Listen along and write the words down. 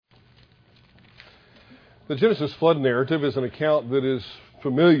The Genesis flood narrative is an account that is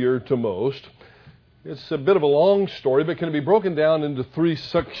familiar to most. It's a bit of a long story, but can be broken down into three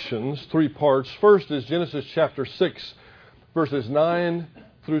sections, three parts. First is Genesis chapter 6, verses 9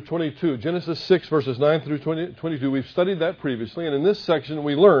 through 22. Genesis 6, verses 9 through 22. We've studied that previously, and in this section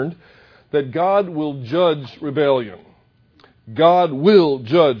we learned that God will judge rebellion. God will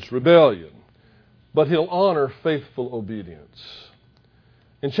judge rebellion, but He'll honor faithful obedience.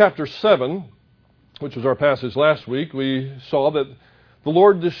 In chapter 7, which was our passage last week, we saw that the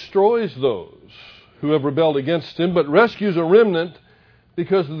Lord destroys those who have rebelled against Him, but rescues a remnant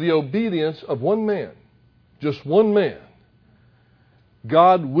because of the obedience of one man, just one man.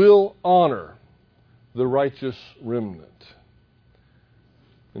 God will honor the righteous remnant.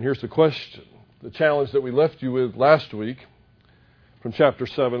 And here's the question, the challenge that we left you with last week from chapter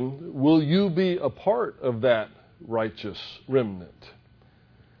 7. Will you be a part of that righteous remnant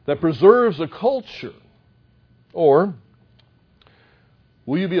that preserves a culture? Or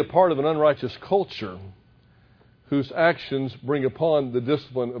will you be a part of an unrighteous culture whose actions bring upon the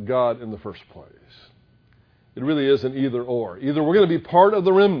discipline of God in the first place? It really is an either or. Either we're going to be part of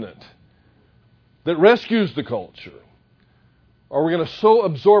the remnant that rescues the culture, or we're going to so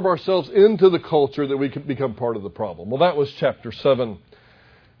absorb ourselves into the culture that we can become part of the problem. Well, that was chapter 7.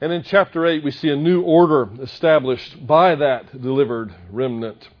 And in chapter 8, we see a new order established by that delivered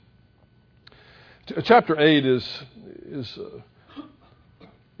remnant. Chapter 8 is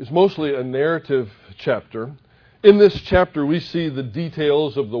mostly a narrative chapter. In this chapter, we see the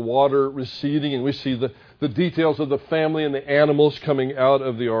details of the water receding, and we see the details of the family and the animals coming out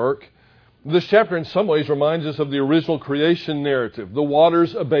of the ark. This chapter, in some ways, reminds us of the original creation narrative. The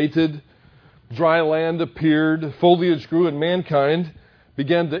waters abated, dry land appeared, foliage grew, and mankind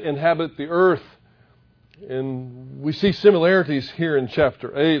began to inhabit the earth. And we see similarities here in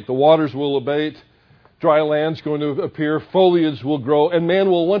chapter 8. The waters will abate, dry land's going to appear, foliage will grow, and man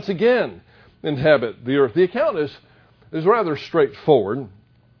will once again inhabit the earth. The account is rather straightforward.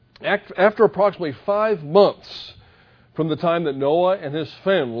 After approximately 5 months from the time that Noah and his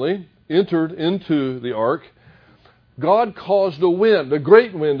family entered into the ark, God caused a wind, a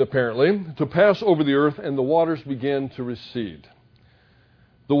great wind apparently, to pass over the earth, and the waters began to recede.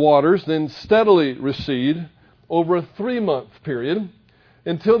 The waters then steadily recede over a 3-month period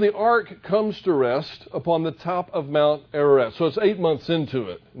until the ark comes to rest upon the top of Mount Ararat. So it's 8 months into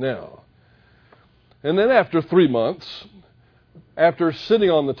it now. And then after 3 months, after sitting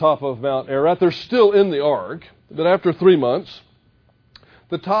on the top of Mount Ararat, they're still in the ark, but after 3 months,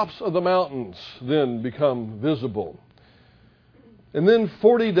 the tops of the mountains then become visible. And then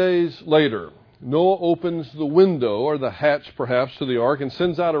 40 days later, Noah opens the window, or the hatch perhaps, to the ark and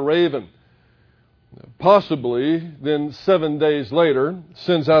sends out a raven. Possibly, then 7 days later,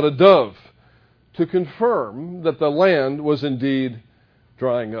 sends out a dove to confirm that the land was indeed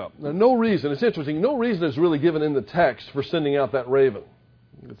drying up. Now, no reason, it's interesting, no reason is really given in the text for sending out that raven.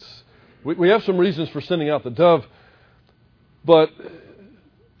 We have some reasons for sending out the dove, but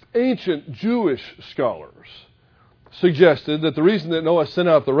ancient Jewish scholars suggested that the reason that Noah sent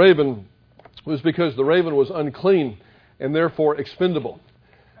out the raven was because the raven was unclean and therefore expendable.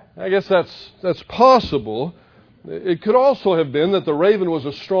 I guess that's possible. It could also have been that the raven was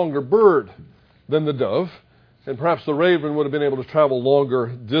a stronger bird than the dove, and perhaps the raven would have been able to travel longer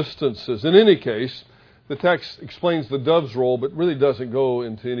distances. In any case, the text explains the dove's role, but really doesn't go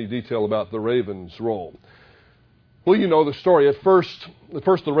into any detail about the raven's role. Well, you know the story. At first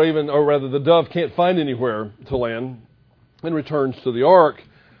the raven, or rather the dove, can't find anywhere to land and returns to the ark.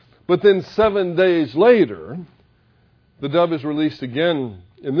 But then 7 days later, the dove is released again.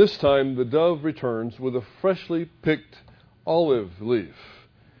 And this time, the dove returns with a freshly picked olive leaf,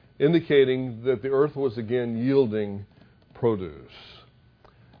 indicating that the earth was again yielding produce.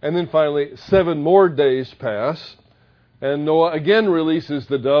 And then finally, 7 more days pass, and Noah again releases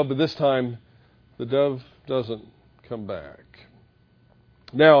the dove, but this time the dove doesn't come back.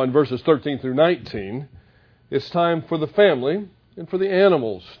 Now, in verses 13 through 19, it's time for the family and for the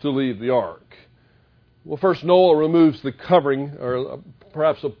animals to leave the ark. Well, first Noah removes the covering, or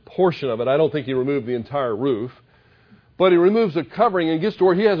perhaps a portion of it. I don't think he removed the entire roof. But he removes the covering and gets to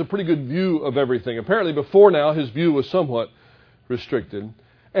where he has a pretty good view of everything. Apparently before now his view was somewhat restricted.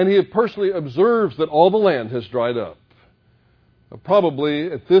 And he personally observes that all the land has dried up.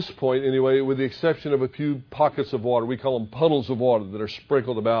 Probably at this point anyway, with the exception of a few pockets of water. We call them puddles of water that are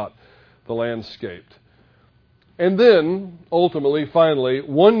sprinkled about the landscape. And then, ultimately, finally,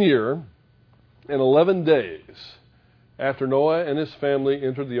 1 year and 11 days after Noah and his family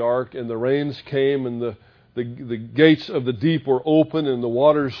entered the ark and the rains came and the gates of the deep were open and the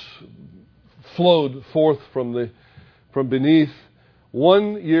waters flowed forth from beneath.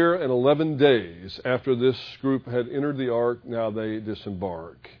 1 year and 11 days after this group had entered the ark, now they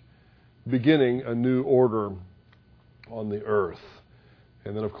disembark, beginning a new order on the earth.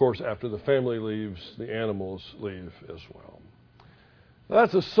 And then, of course, after the family leaves, the animals leave as well.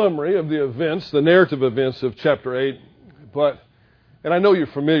 That's a summary of the events, the narrative events of chapter 8. And I know you're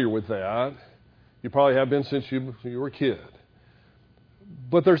familiar with that. You probably have been since you were a kid.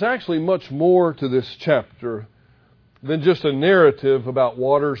 But there's actually much more to this chapter than just a narrative about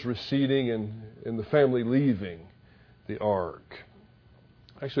waters receding and the family leaving the ark.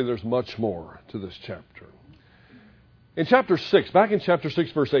 Actually, there's much more to this chapter. In chapter 6, back in chapter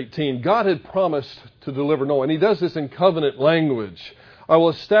 6, verse 18, God had promised to deliver Noah, and he does this in covenant language. I will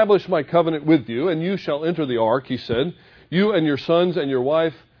establish my covenant with you, and you shall enter the ark, he said, you and your sons and your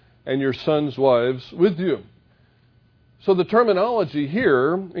wife and your sons' wives with you. So the terminology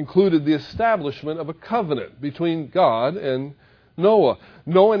here included the establishment of a covenant between God and Noah.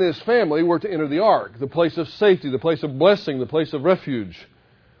 Noah and his family were to enter the ark, the place of safety, the place of blessing, the place of refuge.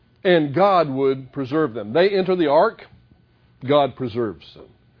 And God would preserve them. They enter the ark, God preserves them.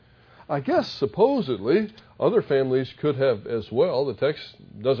 I guess supposedly other families could have as well. The text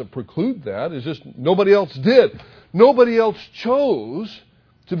doesn't preclude that. It's just nobody else did. Nobody else chose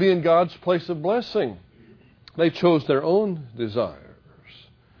to be in God's place of blessing. They chose their own desires.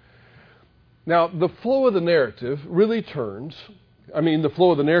 Now, the flow of the narrative really turns, the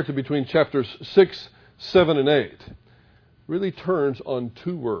flow of the narrative between chapters 6, 7, and 8 really turns on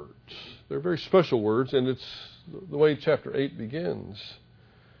two words. They're very special words, and it's the way chapter 8 begins.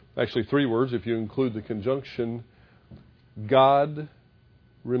 Actually, three words if you include the conjunction, God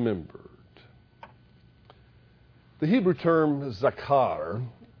remembered. The Hebrew term zakar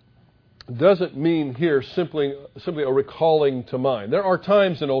doesn't mean here simply a recalling to mind. There are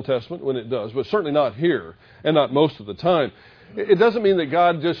times in Old Testament when it does, but certainly not here, and not most of the time. It doesn't mean that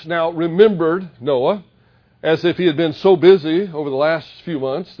God just now remembered Noah as if he had been so busy over the last few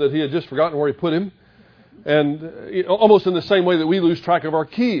months that he had just forgotten where he put him. And almost in the same way that we lose track of our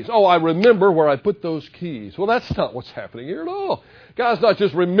keys. Oh, I remember where I put those keys. Well, that's not what's happening here at all. God's not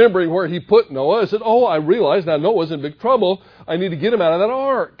just remembering where he put Noah. He said, I realize now Noah's in big trouble. I need to get him out of that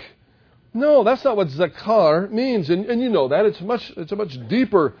ark. No, that's not what zakar means. And you know that. It's a much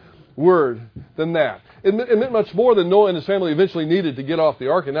deeper word than that. It meant much more than Noah and his family eventually needed to get off the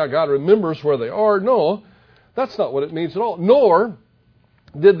ark and now God remembers where they are. No, that's not what it means at all. Nor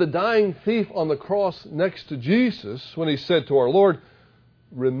did the dying thief on the cross next to Jesus, when he said to our Lord,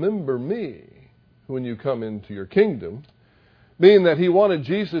 remember me when you come into your kingdom, meaning that he wanted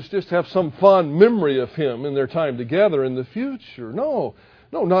Jesus just to have some fond memory of him in their time together in the future. No,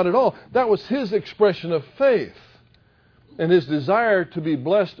 not at all. That was his expression of faith and his desire to be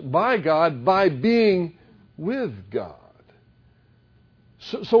blessed by God by being with God.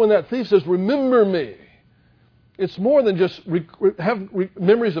 So when that thief says, remember me, it's more than just have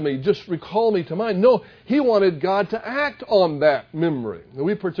memories of me, just recall me to mind. No, he wanted God to act on that memory. And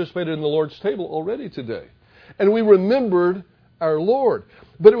we participated in the Lord's table already today. And we remembered our Lord.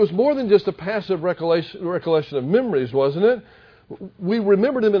 But it was more than just a passive recollection of memories, wasn't it? We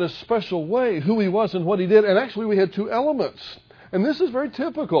remembered him in a special way, who he was and what he did. And actually we had two elements. And this is very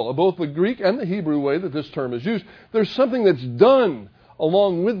typical of both the Greek and the Hebrew way that this term is used. There's something that's done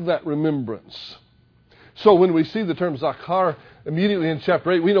along with that remembrance. So when we see the term zakar immediately in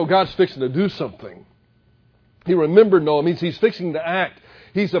chapter 8, we know God's fixing to do something. He remembered Noah. It means he's fixing to act.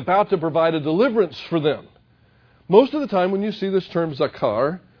 He's about to provide a deliverance for them. Most of the time when you see this term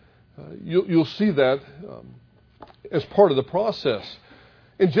zakar, you'll see that as part of the process.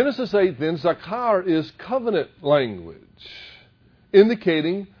 In Genesis 8, then, zakar is covenant language,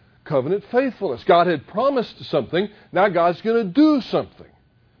 indicating covenant faithfulness. God had promised something. Now God's going to do something.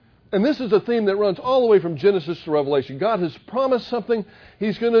 And this is a theme that runs all the way from Genesis to Revelation. God has promised something.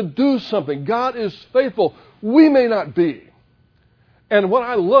 He's going to do something. God is faithful. We may not be. And what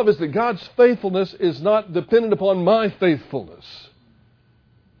I love is that God's faithfulness is not dependent upon my faithfulness.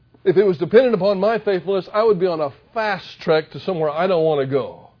 If it was dependent upon my faithfulness, I would be on a fast track to somewhere I don't want to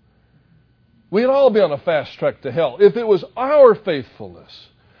go. We'd all be on a fast track to hell if it was our faithfulness.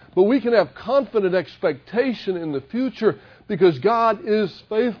 But we can have confident expectation in the future because God is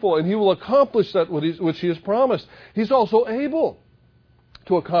faithful and he will accomplish that which he has promised. He's also able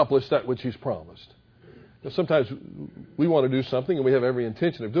to accomplish that which he's promised. Now, sometimes we want to do something and we have every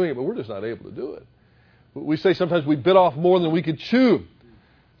intention of doing it, but we're just not able to do it. We say sometimes we bit off more than we could chew.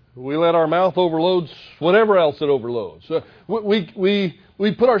 We let our mouth overload whatever else it overloads. We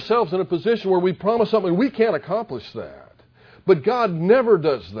put ourselves in a position where we promise something and we can't accomplish that. But God never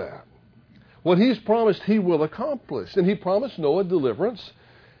does that. What He's promised, He will accomplish. And He promised Noah deliverance.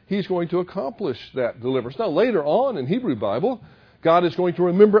 He's going to accomplish that deliverance. Now, later on in Hebrew Bible, God is going to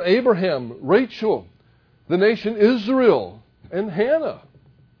remember Abraham, Rachel, the nation Israel, and Hannah,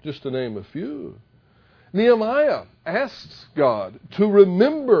 just to name a few. Nehemiah asks God to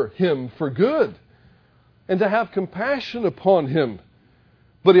remember him for good and to have compassion upon him.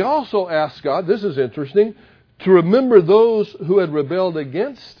 But he also asks God, this is interesting, to remember those who had rebelled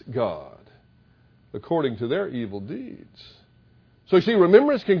against God according to their evil deeds. So you see,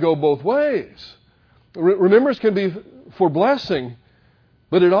 remembrance can go both ways. Remembrance can be for blessing,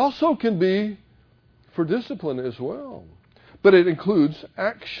 but it also can be for discipline as well. But it includes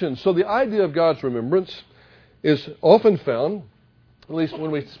action. So the idea of God's remembrance is often found, at least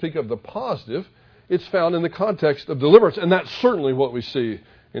when we speak of the positive, it's found in the context of deliverance. And that's certainly what we see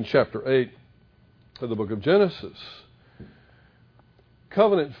in chapter 8 of the book of Genesis.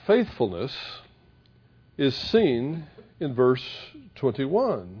 Covenant faithfulness is seen in verse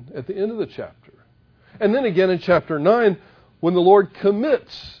 21 at the end of the chapter. And then again in chapter 9, when the Lord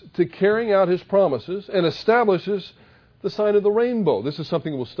commits to carrying out His promises and establishes the sign of the rainbow. This is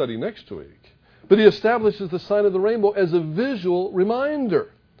something we'll study next week. But He establishes the sign of the rainbow as a visual reminder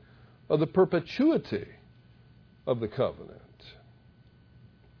of the perpetuity of the covenant.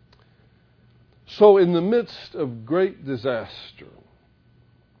 So in the midst of great disaster,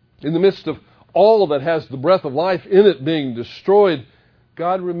 in the midst of all that has the breath of life in it being destroyed,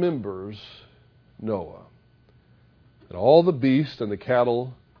 God remembers Noah and all the beasts and the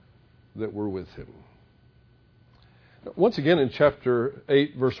cattle that were with him. Once again in chapter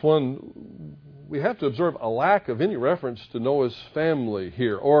 8, verse 1, we have to observe a lack of any reference to Noah's family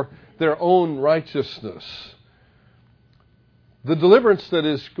here or their own righteousness. The deliverance that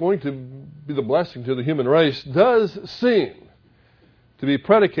is going to be the blessing to the human race does seem to be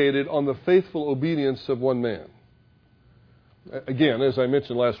predicated on the faithful obedience of one man. Again, as I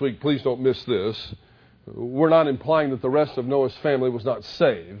mentioned last week, please don't miss this. We're not implying that the rest of Noah's family was not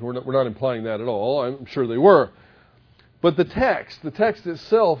saved. We're not implying that at all. I'm sure they were. But the text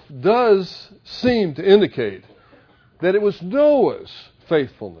itself does seem to indicate that it was Noah's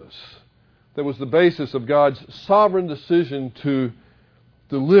faithfulness that was the basis of God's sovereign decision to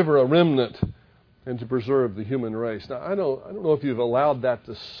deliver a remnant and to preserve the human race. Now, I don't know if you've allowed that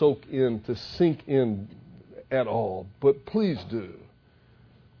to sink in at all, but please do.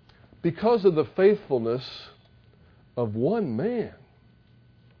 Because of the faithfulness of one man,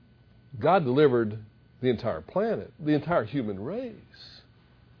 God delivered the entire planet, the entire human race.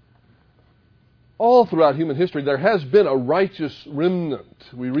 All throughout human history, there has been a righteous remnant.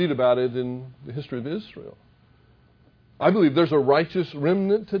 We read about it in the history of Israel. I believe there's a righteous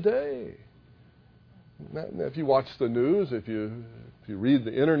remnant today. Now, if you watch the news, if you read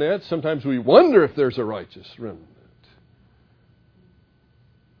the internet, sometimes we wonder if there's a righteous remnant.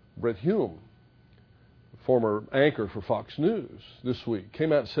 Brett Hume, former anchor for Fox News this week,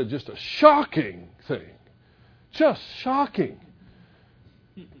 came out and said just a shocking thing. Just shocking.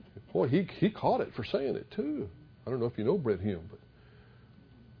 Boy, he caught it for saying it too. I don't know if you know Brett Hume, but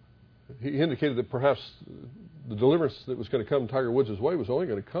he indicated that perhaps the deliverance that was going to come Tiger Woods' way was only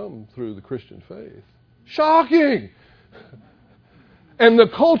going to come through the Christian faith. Shocking! And the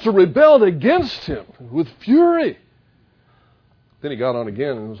culture rebelled against him with fury. Then he got on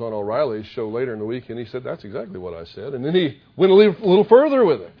again and was on O'Reilly's show later in the week, and he said, that's exactly what I said. And then he went a little further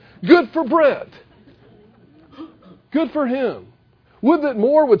with it. Good for Brett. Good for him. Would that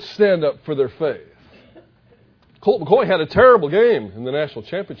more would stand up for their faith. Colt McCoy had a terrible game in the national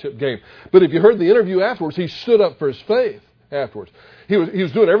championship game. But if you heard the interview afterwards, he stood up for his faith afterwards. He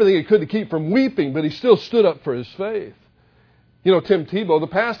was doing everything he could to keep from weeping, but he still stood up for his faith. You know, Tim Tebow, the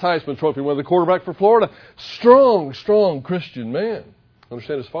past Heisman Trophy winner, the quarterback for Florida, strong Christian man. I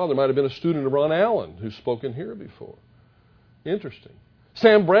understand his father might have been a student of Ron Allen, who's spoken here before. Interesting.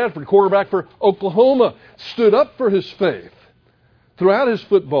 Sam Bradford, quarterback for Oklahoma, stood up for his faith throughout his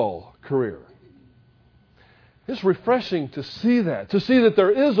football career. It's refreshing to see that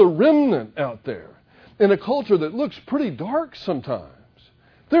there is a remnant out there in a culture that looks pretty dark sometimes.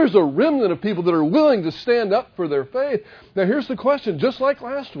 There's a remnant of people that are willing to stand up for their faith. Now here's the question, just like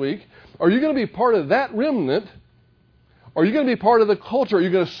last week, are you going to be part of that remnant? Are you going to be part of the culture? Are you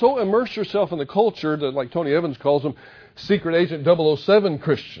going to so immerse yourself in the culture that, like Tony Evans calls them, secret agent 007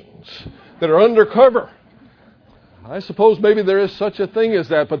 Christians that are undercover? I suppose maybe there is such a thing as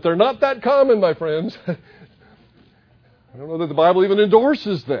that, but they're not that common, my friends. I don't know that the Bible even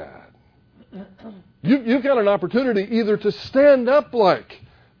endorses that. You've got an opportunity either to stand up like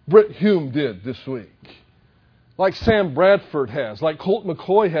Brett Hume did this week, like Sam Bradford has, like Colt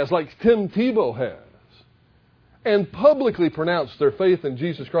McCoy has, like Tim Tebow has, and publicly pronounce their faith in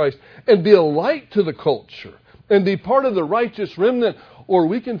Jesus Christ and be a light to the culture and be part of the righteous remnant, or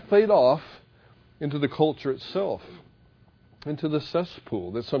we can fade off into the culture itself, into the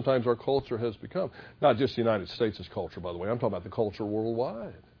cesspool that sometimes our culture has become. Not just the United States' culture, by the way. I'm talking about the culture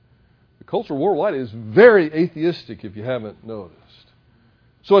worldwide. The culture worldwide is very atheistic, if you haven't noticed.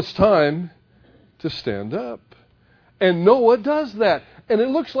 So it's time to stand up. And Noah does that. And it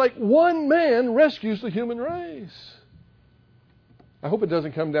looks like one man rescues the human race. I hope it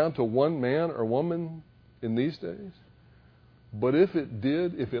doesn't come down to one man or woman in these days. But if it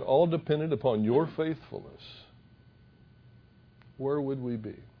did, if it all depended upon your faithfulness, where would we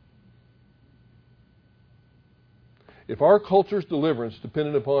be? If our culture's deliverance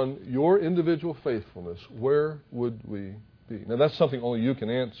depended upon your individual faithfulness, where would we be? Now, that's something only you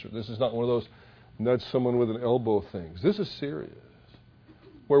can answer. This is not one of those nudge someone with an elbow things. This is serious.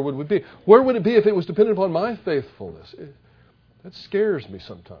 Where would we be? Where would it be if it was dependent upon my faithfulness? That scares me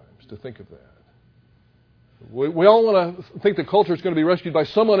sometimes to think of that. We all want to think the culture is going to be rescued by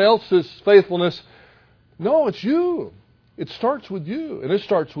someone else's faithfulness. No, it's you. It starts with you, and it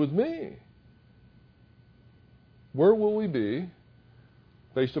starts with me. Where will we be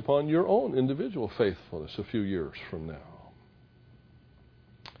based upon your own individual faithfulness a few years from now?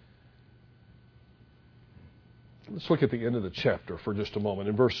 Let's look at the end of the chapter for just a moment.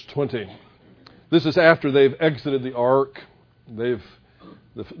 In verse 20, this is after they've exited the ark. The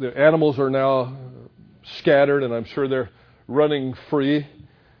animals are now scattered, and I'm sure they're running free,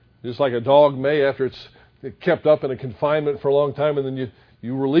 just like a dog may after it's kept up in a confinement for a long time, and then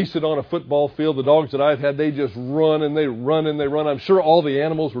you release it on a football field. The dogs that I've had, they just run and they run and they run. I'm sure all the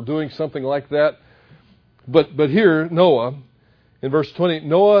animals were doing something like that. But here, Noah, in verse 20,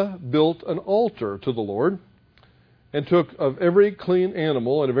 Noah built an altar to the Lord and took of every clean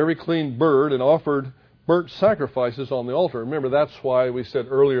animal and of every clean bird and offered burnt sacrifices on the altar. Remember, that's why we said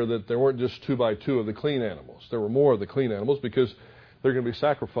earlier that there weren't just 2 by 2 of the clean animals. There were more of the clean animals because they're going to be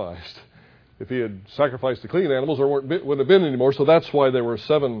sacrificed. If he had sacrificed the clean animals, there wouldn't have been any more. So that's why there were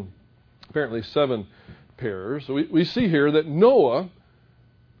apparently seven pairs. So we see here that Noah,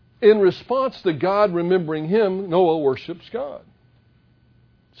 in response to God remembering him, Noah worships God.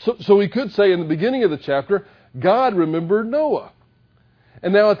 So we could say in the beginning of the chapter, God remembered Noah.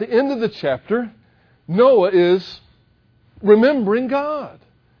 And now at the end of the chapter, Noah is remembering God.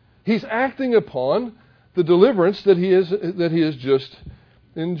 He's acting upon the deliverance that he has just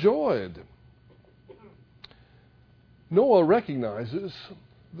enjoyed. Noah recognizes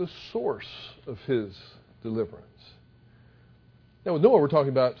the source of his deliverance. Now with Noah, we're talking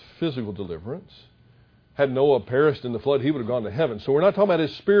about physical deliverance. Had Noah perished in the flood, he would have gone to heaven. So we're not talking about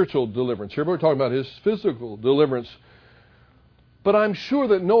his spiritual deliverance here, but we're talking about his physical deliverance. But I'm sure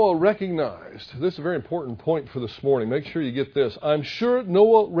that Noah recognized, this is a very important point for this morning, make sure you get this. I'm sure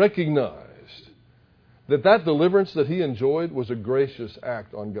Noah recognized that deliverance that he enjoyed was a gracious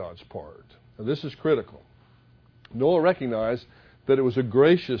act on God's part. Now this is critical. Noah recognized that it was a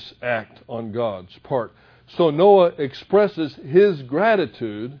gracious act on God's part. So Noah expresses his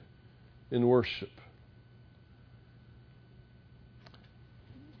gratitude in worship.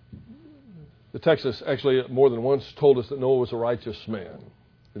 The text has actually more than once told us that Noah was a righteous man,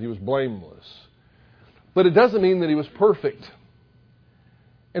 that he was blameless. But it doesn't mean that he was perfect.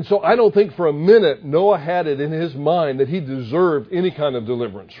 And so I don't think for a minute Noah had it in his mind that he deserved any kind of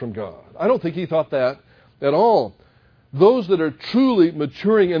deliverance from God. I don't think he thought that at all. Those that are truly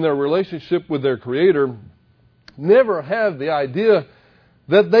maturing in their relationship with their Creator never have the idea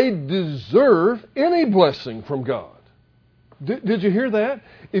that they deserve any blessing from God. Did you hear that?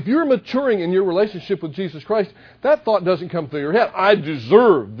 If you're maturing in your relationship with Jesus Christ, that thought doesn't come through your head. I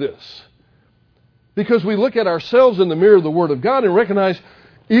deserve this. Because we look at ourselves in the mirror of the Word of God and recognize,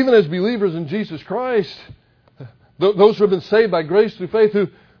 even as believers in Jesus Christ, those who have been saved by grace through faith, who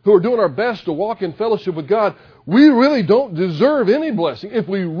are doing our best to walk in fellowship with God, we really don't deserve any blessing if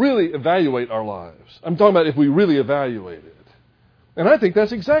we really evaluate our lives. I'm talking about if we really evaluate it. And I think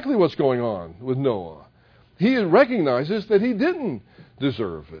that's exactly what's going on with Noah. He recognizes that he didn't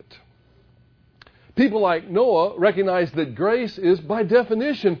deserve it. People like Noah recognize that grace is, by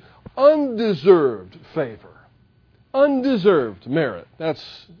definition, undeserved favor. Undeserved merit. That's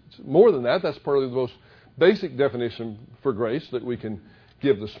more than that. That's probably the most basic definition for grace that we can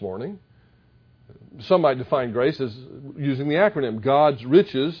give this morning. Some might define grace as using the acronym God's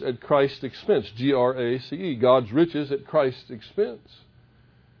riches at Christ's expense. G-R-A-C-E. God's riches at Christ's expense.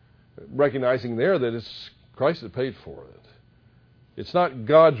 Recognizing there that it's Christ that paid for it. It's not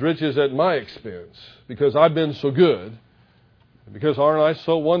God's riches at my expense because I've been so good, because aren't I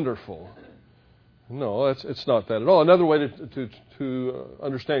so wonderful? No, it's not that at all. Another way to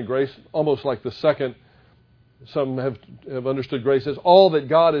understand grace, almost like the second, some have understood grace as all that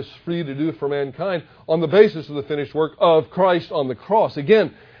God is free to do for mankind on the basis of the finished work of Christ on the cross.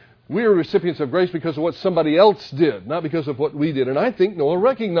 Again, we are recipients of grace because of what somebody else did, not because of what we did. And I think Noah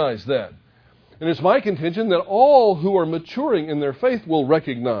recognized that. And it's my contention that all who are maturing in their faith will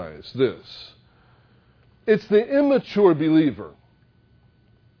recognize this. It's the immature believer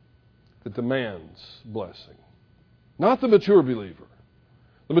that demands blessing, not the mature believer.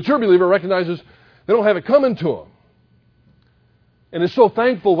 The mature believer recognizes they don't have it coming to them and is so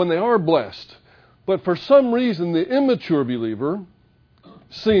thankful when they are blessed. But for some reason, the immature believer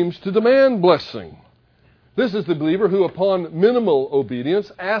seems to demand blessing. This is the believer who, upon minimal obedience,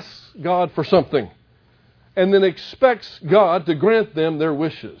 asks God for something and then expects God to grant them their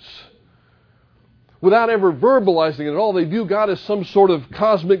wishes. Without ever verbalizing it at all, they view God as some sort of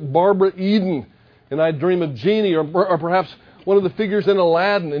cosmic Barbara Eden. And I dream of Genie or perhaps one of the figures in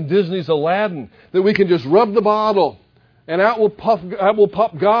Aladdin, in Disney's Aladdin, that we can just rub the bottle and out will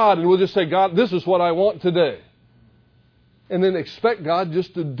pop God, and we'll just say, God, this is what I want today. And then expect God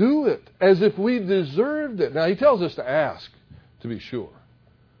just to do it as if we deserved it. Now, He tells us to ask, to be sure.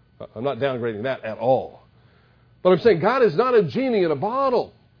 I'm not downgrading that at all. But I'm saying God is not a genie in a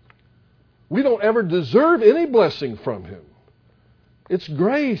bottle. We don't ever deserve any blessing from Him. It's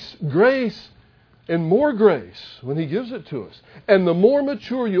grace, and more grace when He gives it to us. And the more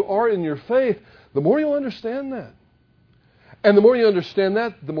mature you are in your faith, the more you'll understand that. And the more you understand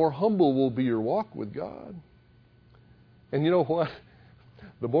that, the more humble will be your walk with God. And you know what?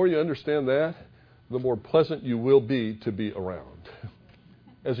 The more you understand that, the more pleasant you will be to be around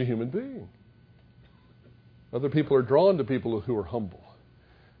as a human being. Other people are drawn to people who are humble.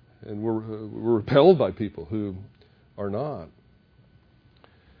 And we're repelled by people who are not.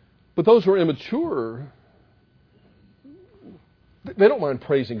 But those who are immature, they don't mind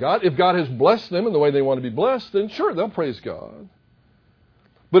praising God. If God has blessed them in the way they want to be blessed, then sure, they'll praise God.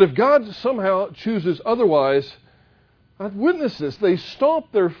 But if God somehow chooses otherwise, I've witnessed this. They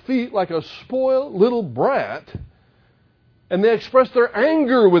stomp their feet like a spoiled little brat, and they express their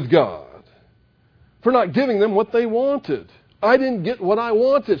anger with God for not giving them what they wanted. I didn't get what I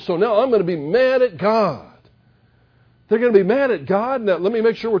wanted, so now I'm going to be mad at God. They're going to be mad at God. Now, let me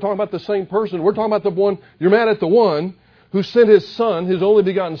make sure we're talking about the same person. We're talking about the one, you're mad at the one who sent His Son, His only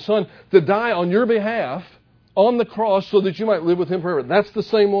begotten Son, to die on your behalf on the cross so that you might live with Him forever. That's the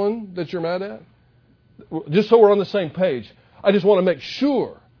same one that you're mad at? Just so we're on the same page. I just want to make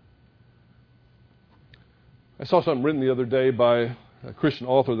sure. I saw something written the other day by a Christian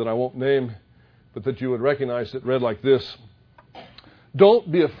author that I won't name, but that you would recognize. It read like this: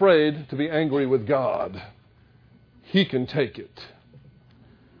 don't be afraid to be angry with God. He can take it.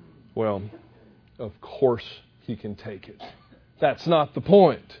 Well, of course He can take it. That's not the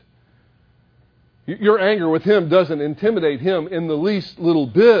point. Your anger with Him doesn't intimidate Him in the least little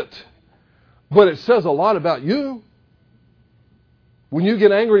bit. But it says a lot about you. When you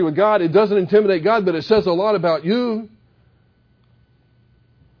get angry with God, it doesn't intimidate God, but it says a lot about you.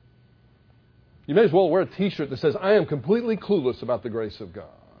 You may as well wear a t-shirt that says, I am completely clueless about the grace of God.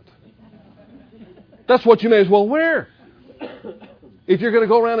 That's what you may as well wear. If you're going to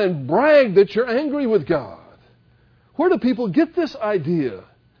go around and brag that you're angry with God. Where do people get this idea?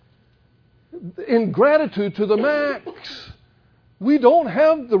 Ingratitude to the max. We don't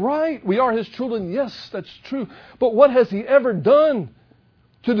have the right. We are His children. Yes, that's true. But what has He ever done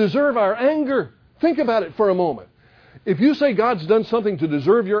to deserve our anger? Think about it for a moment. If you say God's done something to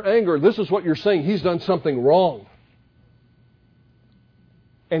deserve your anger, this is what you're saying. He's done something wrong.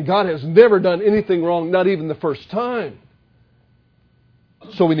 And God has never done anything wrong, not even the first time.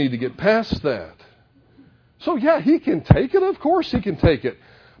 So we need to get past that. So yeah, He can take it. Of course He can take it.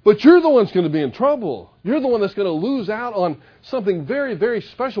 But you're the one that's going to be in trouble. You're the one that's going to lose out on something very, very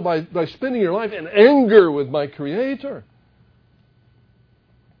special by spending your life in anger with my Creator.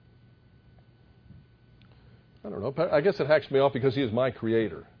 I don't know. I guess it hacks me off because He is my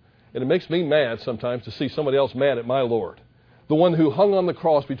Creator. And it makes me mad sometimes to see somebody else mad at my Lord. The one who hung on the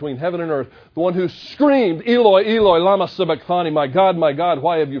cross between heaven and earth. The one who screamed, Eloi, Eloi, lama sabachthani, my God,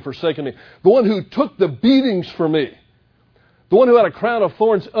 why have you forsaken me? The one who took the beatings for me. The one who had a crown of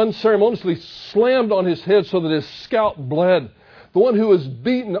thorns unceremoniously slammed on His head so that His scalp bled. The one who was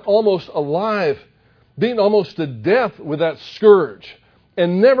beaten almost alive, beaten almost to death with that scourge,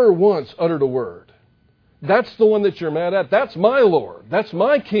 and never once uttered a word. That's the one that you're mad at. That's my Lord. That's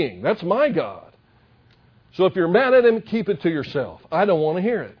my King. That's my God. So if you're mad at him, keep it to yourself. I don't want to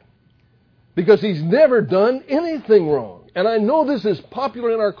hear it. Because he's never done anything wrong. And I know this is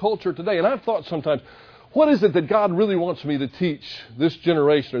popular in our culture today. And I've thought sometimes, what is it that God really wants me to teach this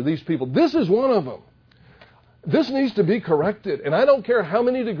generation or these people? This is one of them. This needs to be corrected. And I don't care how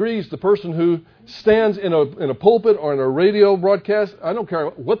many degrees the person who stands in a pulpit or in a radio broadcast, I don't care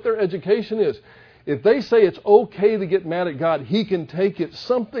what their education is. If they say it's okay to get mad at God, He can take it.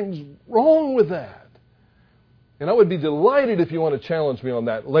 Something's wrong with that. And I would be delighted if you want to challenge me on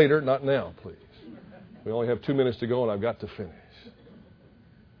that later, not now, please. We only have 2 minutes to go and I've got to finish.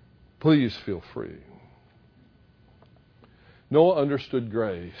 Please feel free. Noah understood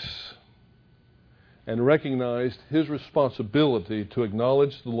grace and recognized his responsibility to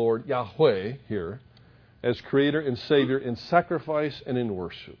acknowledge the Lord Yahweh here as Creator and Savior in sacrifice and in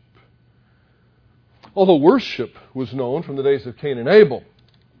worship. Although worship was known from the days of Cain and Abel,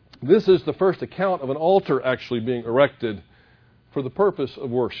 this is the first account of an altar actually being erected for the purpose of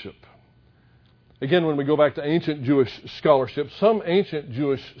worship. Again, when we go back to ancient Jewish scholarship, some ancient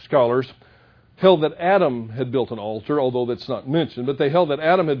Jewish scholars held that Adam had built an altar, although that's not mentioned, but they held that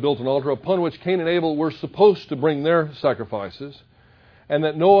Adam had built an altar upon which Cain and Abel were supposed to bring their sacrifices, and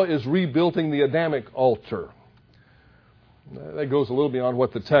that Noah is rebuilding the Adamic altar. That goes a little beyond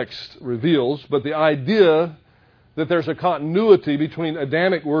what the text reveals, but the idea that there's a continuity between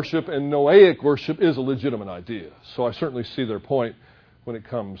Adamic worship and Noahic worship is a legitimate idea. So I certainly see their point when it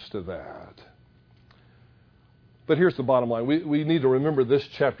comes to that. But here's the bottom line. We need to remember this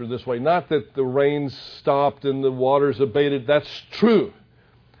chapter this way. Not that the rains stopped and the waters abated. That's true.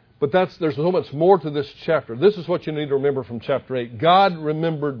 But there's so much more to this chapter. This is what you need to remember from chapter 8. God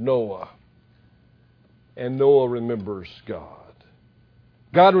remembered Noah. And Noah remembers God.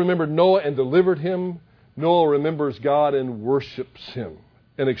 God remembered Noah and delivered him. Noah remembers God and worships Him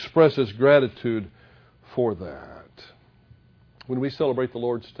and expresses gratitude for that. When we celebrate the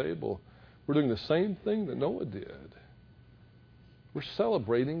Lord's table, we're doing the same thing that Noah did. We're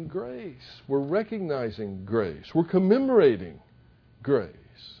celebrating grace. We're recognizing grace. We're commemorating grace.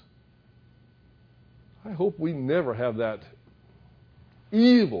 I hope we never have that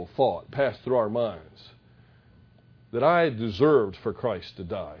evil thought pass through our minds that I deserved for Christ to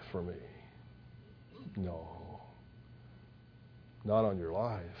die for me. No. Not on your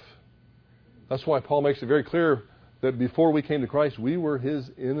life. That's why Paul makes it very clear that before we came to Christ, we were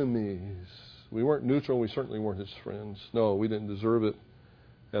His enemies. We weren't neutral, and we certainly weren't His friends. No, we didn't deserve it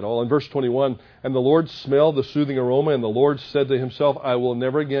at all. In verse 21, and the Lord smelled the soothing aroma, and the Lord said to Himself, I will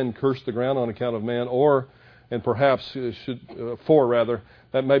never again curse the ground on account of man, and perhaps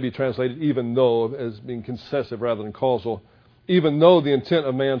that may be translated even though, as being concessive rather than causal, even though the intent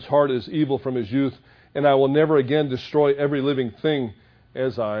of man's heart is evil from his youth, and I will never again destroy every living thing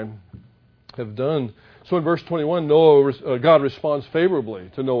as I have done. So in verse 21, God responds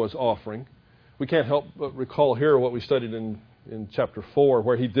favorably to Noah's offering. We can't help but recall here what we studied in chapter 4,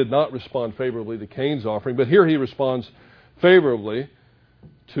 where He did not respond favorably to Cain's offering. But here He responds favorably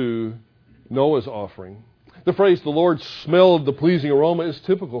to Noah's offering. The phrase, the Lord smelled the pleasing aroma, is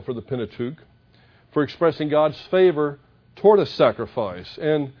typical for the Pentateuch, for expressing God's favor toward a sacrifice,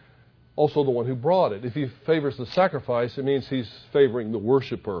 and also the one who brought it. If He favors the sacrifice, it means He's favoring the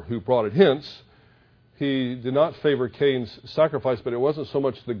worshiper who brought it. Hence, He did not favor Cain's sacrifice, but it wasn't so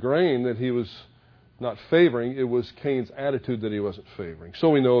much the grain that He was not favoring, it was Cain's attitude that He wasn't favoring. So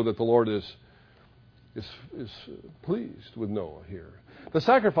we know that the Lord is pleased with Noah here. The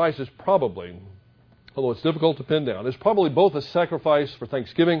sacrifice is probably, although it's difficult to pin down, is probably both a sacrifice for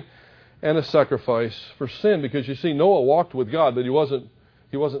thanksgiving and a sacrifice for sin, because you see, Noah walked with God, but he wasn't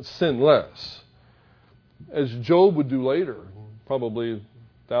sinless. As Job would do later, probably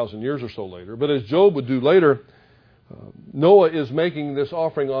 1,000 years or so later, but as Job would do later, Noah is making this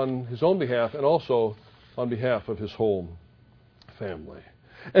offering on his own behalf and also on behalf of his whole family.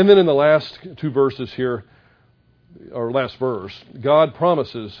 And then in the last two verses here, or last verse, God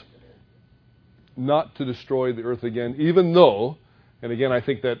promises not to destroy the earth again, even though, and again I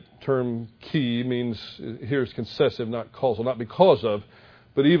think that term key means, here is concessive, not causal, not because of,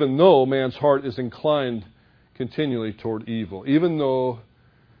 but even though man's heart is inclined continually toward evil, even though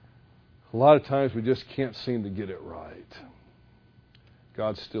a lot of times we just can't seem to get it right,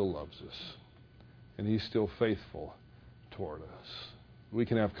 God still loves us, and He's still faithful toward us. We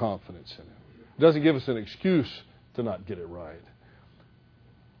can have confidence in Him. It doesn't give us an excuse to not get it right.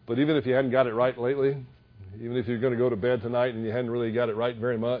 But even if you hadn't got it right lately, even if you're going to go to bed tonight and you hadn't really got it right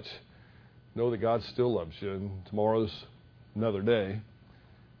very much, know that God still loves you, and tomorrow's another day,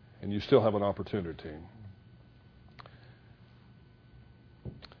 and you still have an opportunity.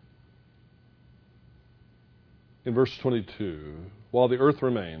 in verse 22, while the earth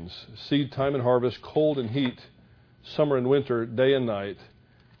remains, seed time and harvest, cold and heat, summer and winter, day and night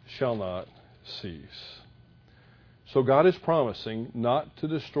shall not cease. So God is promising not to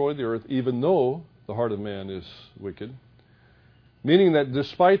destroy the earth, even though the heart of man is wicked. Meaning that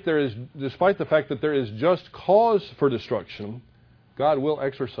despite the fact that there is just cause for destruction, God will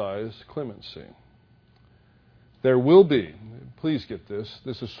exercise clemency. There will be, please get this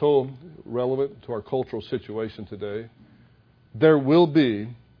is so relevant to our cultural situation today, there will be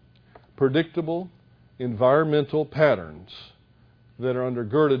predictable environmental patterns that are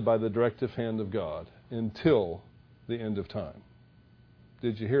undergirded by the directive hand of God until the end of time.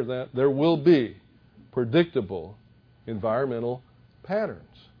 Did you hear that? There will be predictable environmental patterns.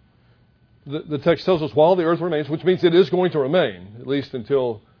 The text tells us while the earth remains, which means it is going to remain, at least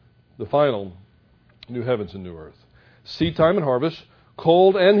until the final new heavens and new earth. Seed time and harvest,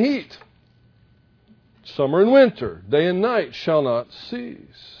 cold and heat, summer and winter, day and night shall not cease.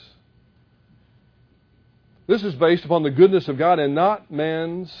 This is based upon the goodness of God and not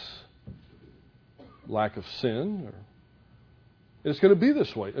man's lack of sin. It's going to be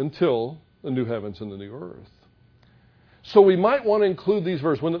this way until the new heavens and the new earth. So we might want to include these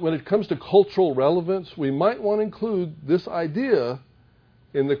verses. When it comes to cultural relevance, we might want to include this idea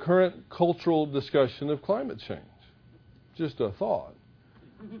in the current cultural discussion of climate change. Just a thought.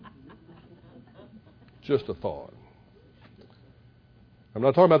 Just a thought. I'm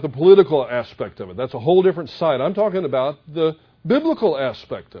not talking about the political aspect of it. That's a whole different side. I'm talking about the biblical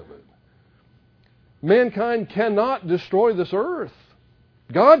aspect of it. Mankind cannot destroy this earth.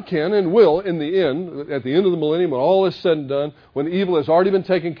 God can and will in the end, at the end of the millennium, when all is said and done, when evil has already been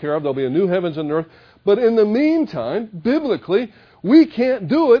taken care of, there'll be a new heavens and earth. But in the meantime, biblically, we can't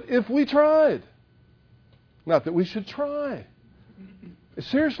do it if we tried. Not that we should try.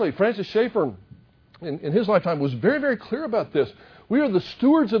 Seriously, Francis Schaeffer, in his lifetime, was very, very clear about this. We are the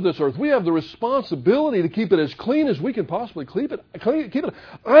stewards of this earth. We have the responsibility to keep it as clean as we can possibly keep it.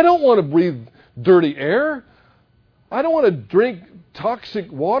 I don't want to breathe dirty air. I don't want to drink toxic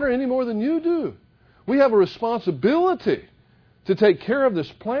water any more than you do. We have a responsibility to take care of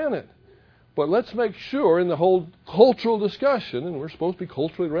this planet. But let's make sure in the whole cultural discussion, and we're supposed to be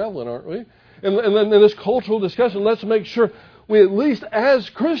culturally relevant, aren't we? And in this cultural discussion, let's make sure we at least as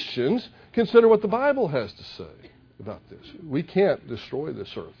Christians consider what the Bible has to say about this. We can't destroy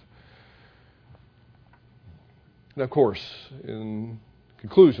this earth. And of course, in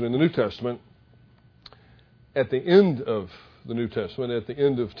conclusion, in the New Testament, at the end of the New Testament, at the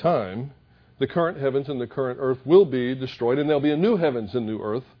end of time, the current heavens and the current earth will be destroyed, and there'll be a new heavens and new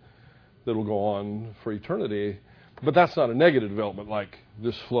earth that will go on for eternity. But that's not a negative development like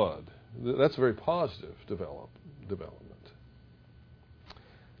this flood. That's a very positive development.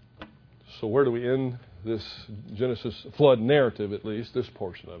 So where do we end this Genesis flood narrative, at least, this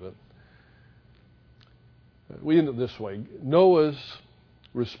portion of it? We end it this way. Noah's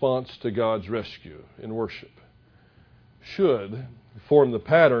response to God's rescue in worship should form the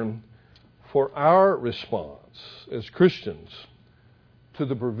pattern for our response as Christians to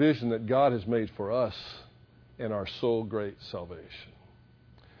the provision that God has made for us in our so great salvation.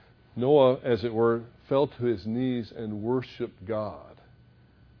 Noah, as it were, fell to his knees and worshiped God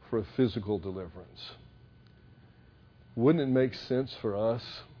for a physical deliverance. Wouldn't it make sense for us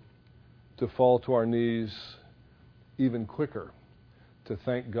to fall to our knees even quicker to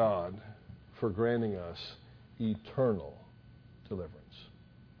thank God for granting us eternal deliverance?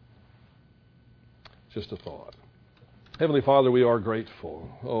 Just a thought. Heavenly Father, we are grateful.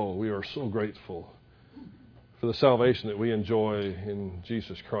 Oh, we are so grateful for the salvation that we enjoy in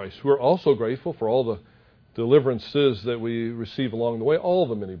Jesus Christ. We're also grateful for all the deliverances that we receive along the way, all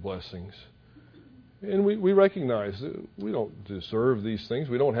the many blessings. And we recognize that we don't deserve these things.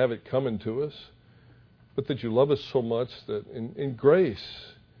 We don't have it coming to us. But that you love us so much that in grace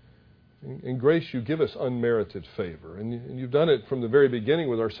you give us unmerited favor. And you've done it from the very beginning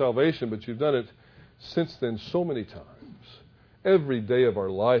with our salvation, but you've done it since then so many times. Every day of our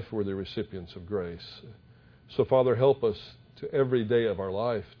life we're the recipients of grace. So, Father, help us to every day of our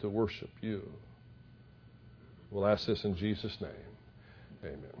life to worship you. We'll ask this in Jesus' name.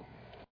 Amen.